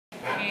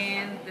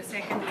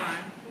second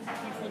one,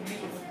 it will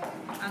be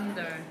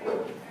under.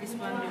 This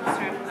one will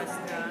serve as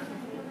the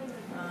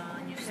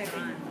new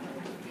strand.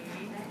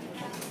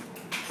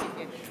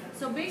 Okay.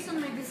 So based on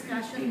my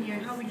discussion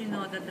here, how will you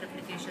know that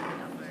replication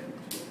will occur?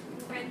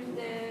 When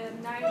the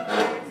 9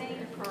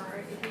 RNA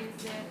occur, it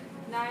means that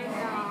 9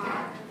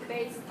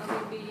 base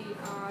will be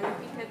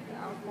repeated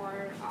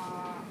for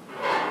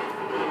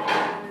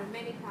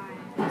many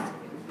times.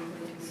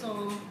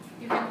 So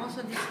you can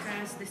also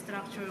discuss the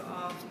structure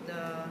of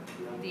the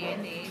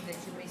DNA, that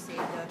you may say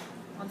that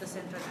on the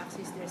central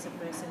axis there's a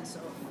presence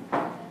of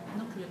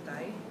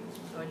nucleotide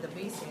or the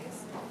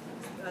bases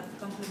that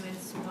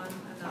complements one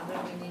another,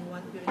 meaning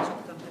one purine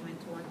should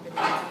complement one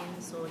pyrimidine.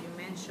 So you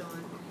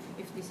mentioned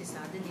if this is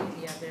adenine,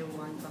 the other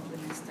one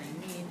complements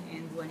thymine,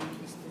 and one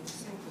is to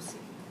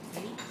cytosine.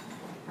 Okay?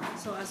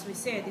 So as we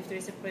said, if there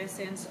is a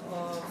presence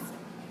of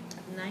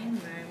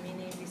 9-mer,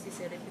 meaning this is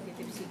a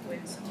repetitive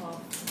sequence of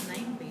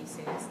 9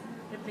 bases,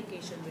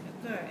 replication will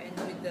occur. And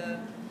with the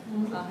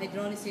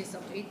hydrolysis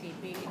of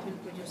ATP, it will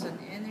produce an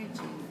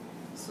energy.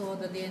 So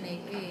the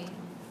DNA A,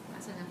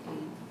 asan ang A?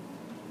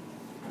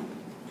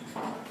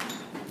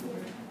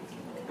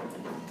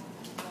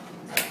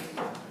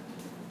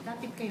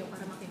 Lapit kayo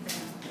para makita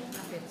nyo.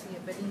 Lapit. Sige,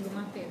 pwedeng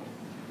lumapit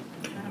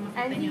para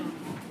makita nyo.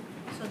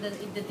 So the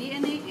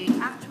DNA A,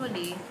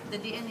 actually, the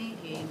DNA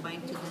A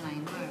bind to the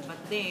 9-mer. But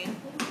then,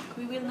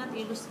 we will not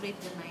illustrate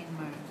the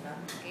 9-mer,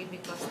 okay,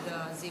 because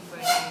the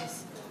zipper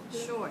is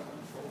short.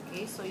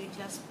 Okay, so you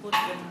just put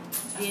the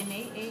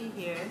DNA A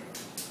here.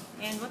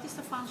 And what is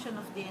the function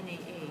of DNA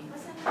A?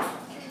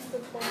 To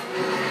form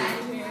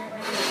here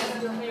and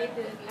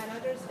located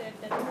another step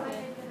that is the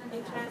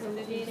entrance of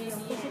the DNA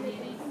B and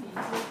DNA C.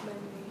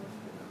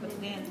 But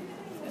then,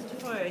 at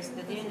first,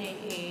 the DNA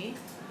A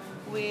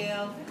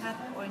will cut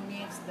or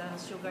nix the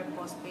sugar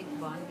phosphate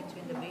bond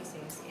between the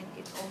bases, and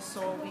it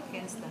also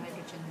weakens the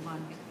hydrogen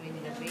bond between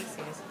the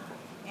bases,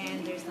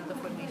 and there's not the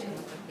formation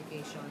of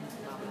replication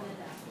bubble.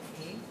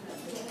 Okay?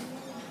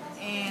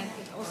 And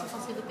it also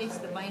facilitates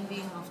the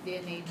binding of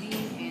DNA B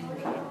and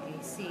DNA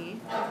C.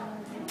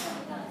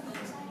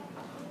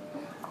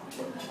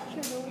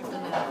 Ito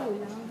na.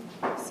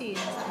 C,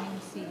 nasa yung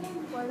C.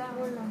 Wala.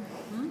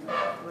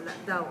 Wala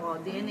daw.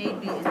 Oh, DNA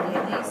B and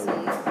DNA C.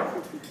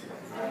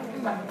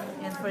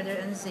 And further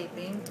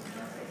unzipping,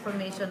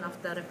 formation of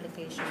the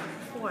replication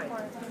port.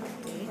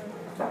 Okay.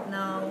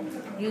 Now,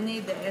 you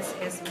need the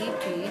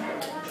SSBP.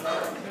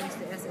 Where is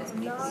the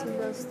SSBP?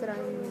 Single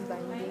strand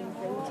binding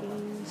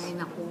proteins. Ay,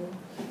 naku.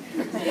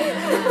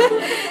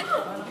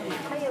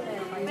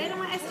 Mayroon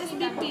mga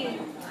SSBP.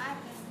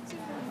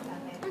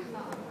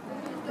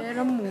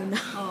 Pero muna.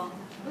 Oh.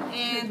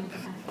 And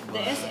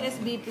the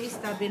SSBP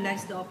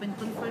stabilize the open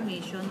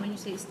conformation. When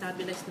you say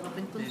stabilize the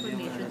open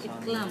conformation, it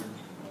clamps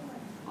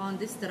on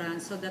this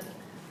strand so that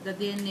the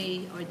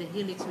DNA or the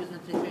helix will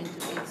not return to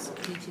its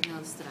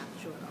original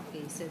structure.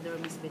 Okay, so there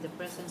must be the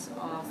presence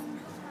of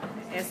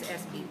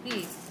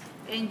SSBP.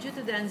 And due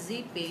to the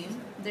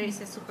unzipping, there is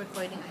a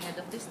supercoiling ahead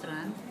of the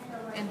strand,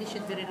 and this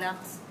should be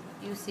relaxed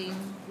using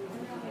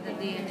the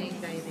DNA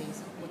gyrase.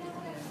 Put it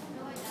here.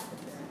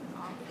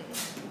 Okay.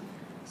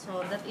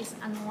 So that is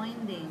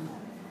unwinding.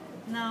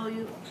 Now,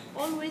 you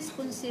always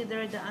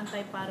consider the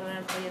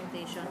anti-parallel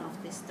orientation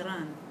of this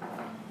strand.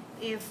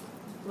 If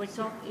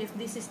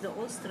this is the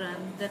old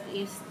strand, that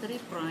is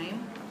 3',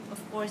 of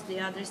course the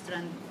other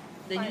strand,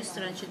 the new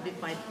strand should be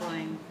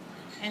 5'.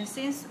 And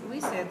since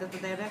we said that the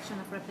direction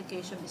of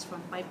replication is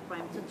from 5'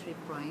 to 3',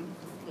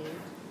 okay,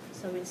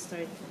 so we'll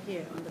start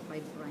here on the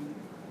 5'. Okay.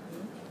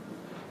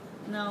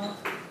 Now,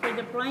 for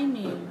the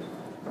priming,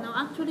 now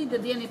actually the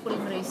DNA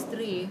polymerase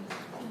 3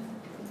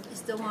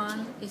 is the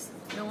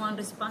one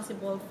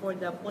responsible for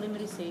the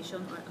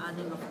polymerization or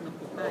adding of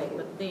nucleotide,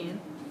 but then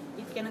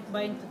it cannot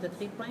bind to the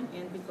 3'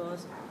 end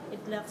because it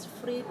lacks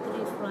free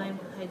 3'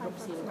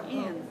 hydroxyl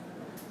end.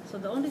 So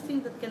the only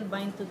thing that can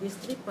bind to this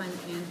 3'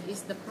 end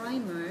is the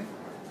primer,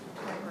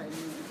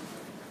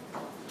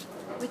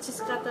 which is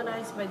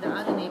catalyzed by the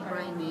RNA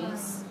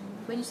primase.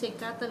 When you say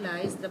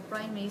catalyzed, the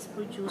primase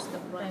produces the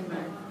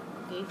primer.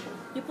 Okay,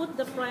 you put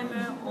the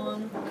primer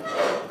on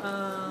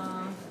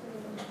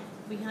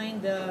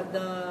behind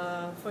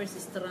the first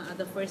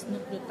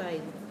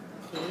nucleotide.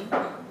 Okay.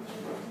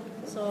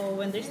 So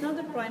when there's now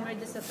the primer,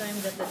 this is the time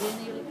that the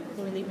DNA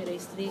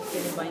polymerase 3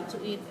 can bind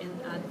to it and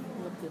add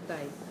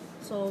nucleotide.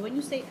 So when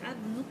you say add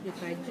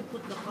nucleotide, you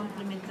put the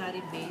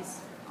complementary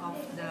base of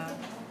the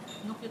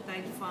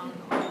nucleotide found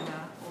on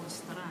the old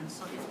strand.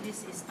 So if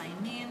this is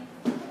thymine,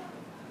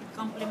 it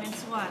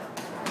complements what?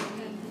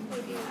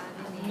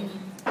 Adenine.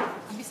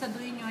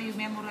 Abisaduhin nyo, you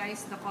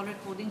memorize the color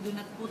coding. Do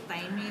not put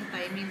thymine,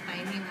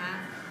 ha?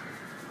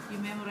 You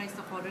memorize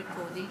the color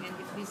coding, and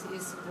if this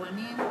is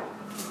guanine,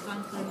 it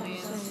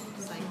complements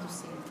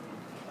cytosine.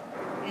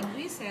 And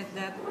we said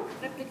that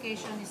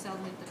replication is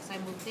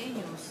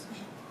simultaneous.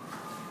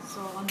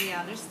 So on the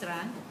other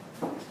strand,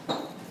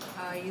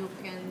 you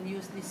can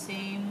use the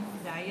same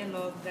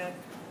dialogue that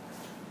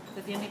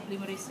the DNA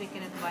polymerase 3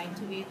 cannot bind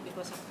to it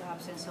because of the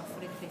absence of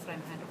free 3'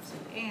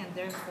 hydroxyl, and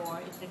therefore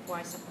it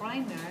requires a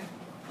primer.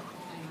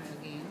 primer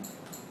again.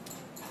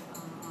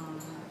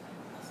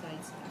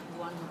 Sides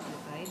one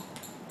nucleotide,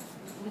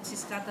 which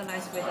is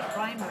catalyzed by the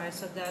primer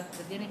so that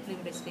the DNA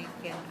polymerase chain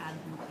can add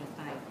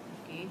nucleotide.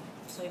 Okay,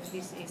 so if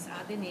this is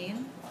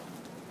adenine,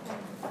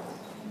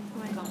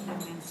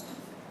 complements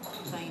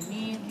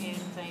thymine,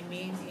 and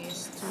thymine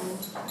is to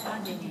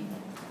adenine.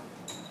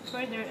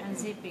 Further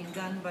unzipping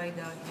done by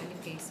the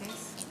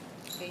helicases.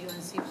 Okay, you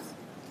unzip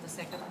the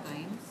second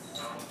time.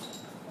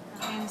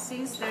 And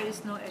since there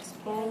is no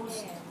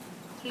exposed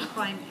 3'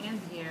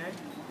 end here,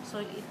 so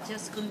it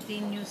just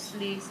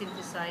continuously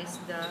synthesizes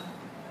the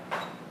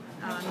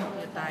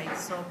nucleotide.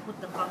 So put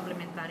the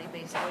complementary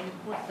base, or you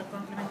put the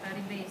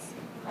complementary base.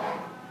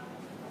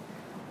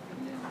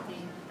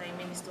 Okay,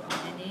 thymine is to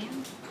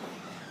adenine.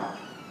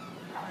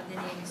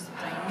 Adenine is to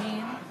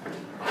thymine.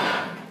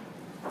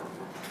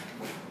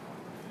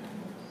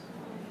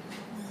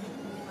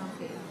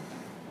 Okay.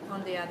 On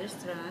the other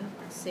strand,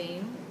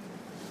 same.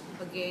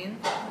 Again,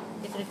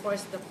 it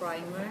requires the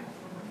primer,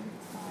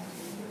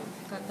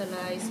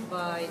 catalyzed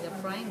by the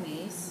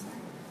primase,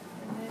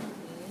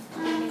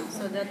 okay,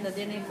 so that the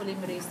DNA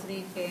polymerase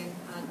 3 can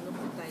add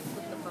nucleotide,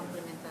 put the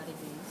complementary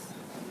base.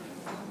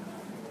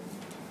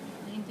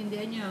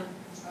 Naintindihan niyo?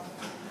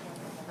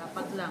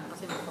 Dapat lang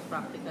kasi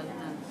magpa-practical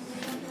na.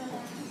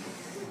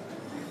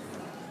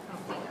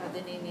 Okay,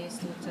 adenine is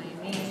to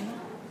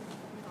thymine.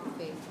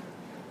 Okay.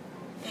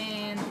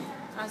 And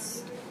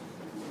as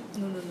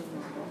no,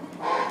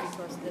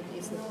 because that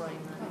is the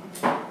primer.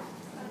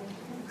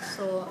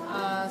 So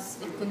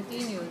as it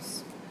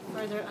continues,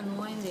 further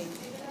unwinding,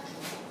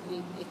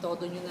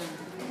 itodo nyo na.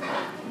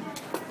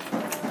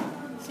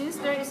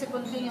 Since there is a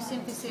continuous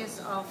synthesis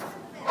of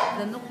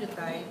the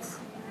nucleotides,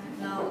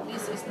 now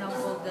this is now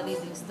called the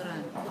leading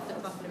strand. Put the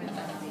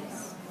complementary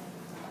base.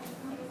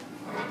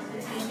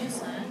 Continuous,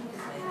 huh?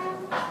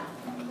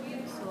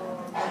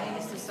 So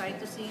thymine is to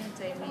cytosine,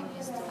 thymine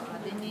is to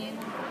adenine,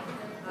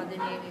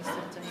 adenine is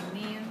to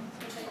thymine.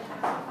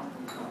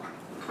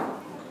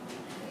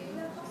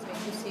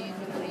 Cytosine,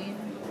 green,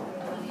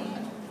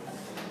 adenine.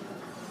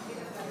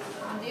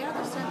 On the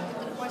other side, it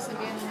requires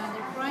again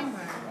another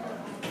primer,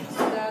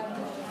 so that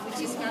which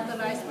is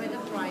catalyzed by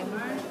the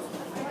primer.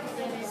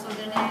 So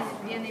the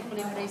DNA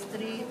polymerase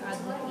 3 add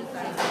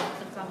nucleotide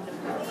to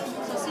complement.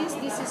 So since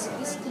this is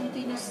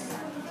discontinuous,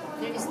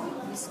 there is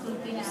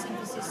discontinuous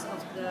synthesis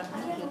of the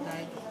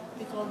nucleotide.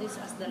 We call this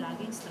as the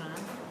lagging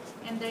strand,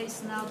 and there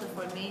is now the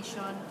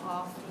formation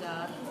of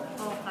the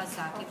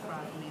Okazaki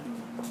fragment.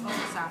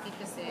 Okazaki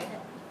kasi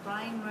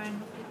primer,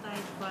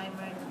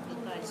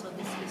 nucleotide, so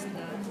this is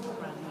the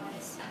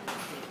fragments.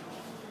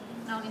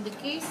 Now in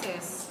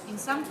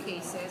some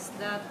cases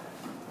that,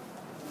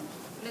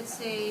 let's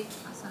say,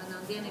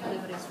 DNA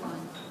polymerase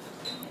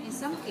 1, in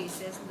some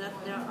cases that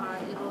there are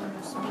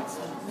erroneous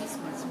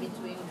mismatch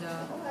between the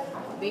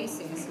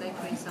bases, like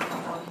for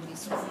example in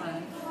this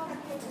one.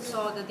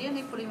 So the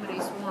DNA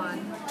polymerase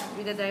 1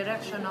 with a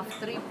direction of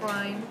 3'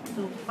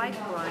 to 5'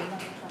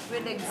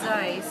 will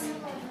excise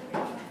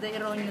the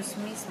erroneous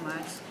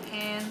mismatch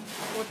and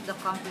put the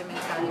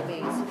complementary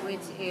base,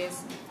 which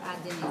is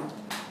adenine.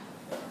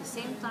 At the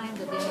same time,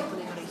 the DNA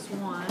polymerase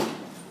 1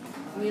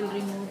 will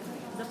remove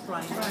the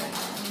primer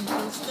and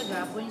fills the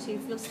gap. When you say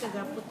fills the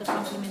gap, put the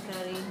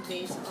complementary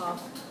base of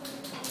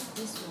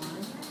this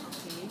one.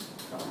 Okay,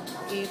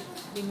 it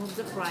removes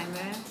the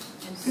primer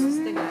and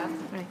fills the gap.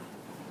 Right.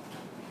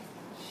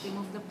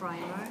 Remove the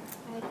primer.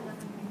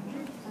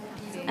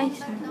 Okay. Ay,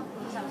 sorry.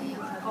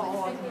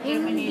 Oo,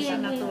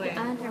 termination na to eh.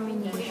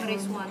 Termination.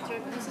 Polymerase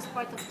 1. This is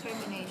part of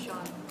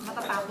termination.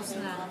 Matatapos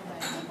na.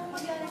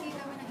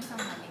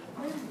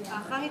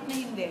 Kahit na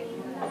hindi.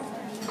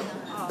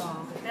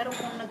 Oo. Pero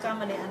kung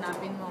nagkamali,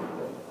 hanapin mo.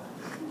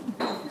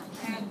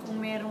 And kung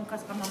meron ka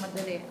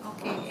kamamadali.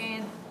 Okay,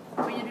 and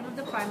when you remove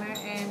the primer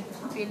and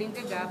filling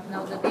the gap,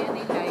 now the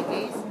DNA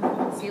ligase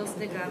seals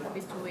the gap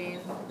between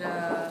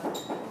the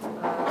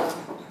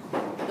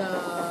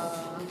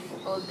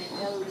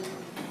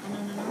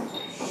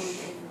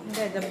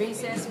the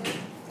bases,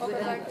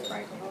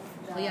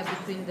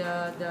 between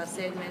the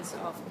segments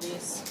of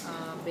these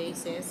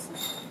bases,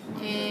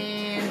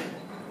 and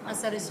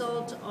as a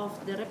result of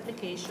the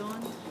replication,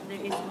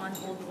 there is one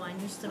old, one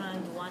new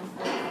strand, one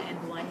old, and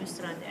one new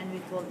strand, and we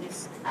call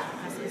this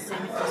as a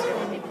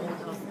semi-positive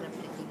mode of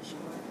replication.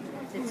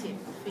 That's it.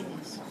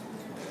 Finish.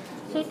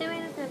 So, ito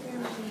may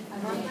nagtaterminate.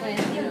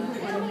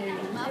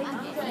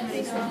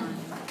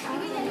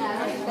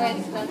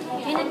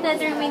 Yung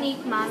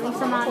nagtaterminate, ma'am, yung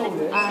sa mga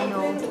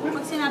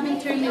Pag sinabing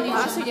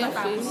termination,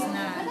 matapos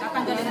na.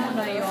 Tatanggalin mo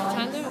na yung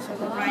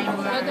primer.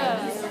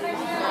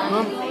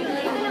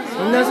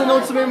 Kung nasa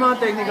notes mo yung mga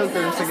technical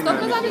terms sa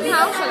ginamit.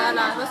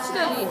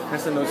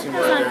 Nasa notes yung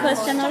mga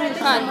question na rin.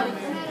 Mama,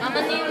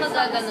 ano yung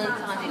magaganon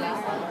sa kanila?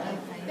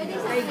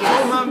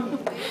 Oh,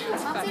 ma'am.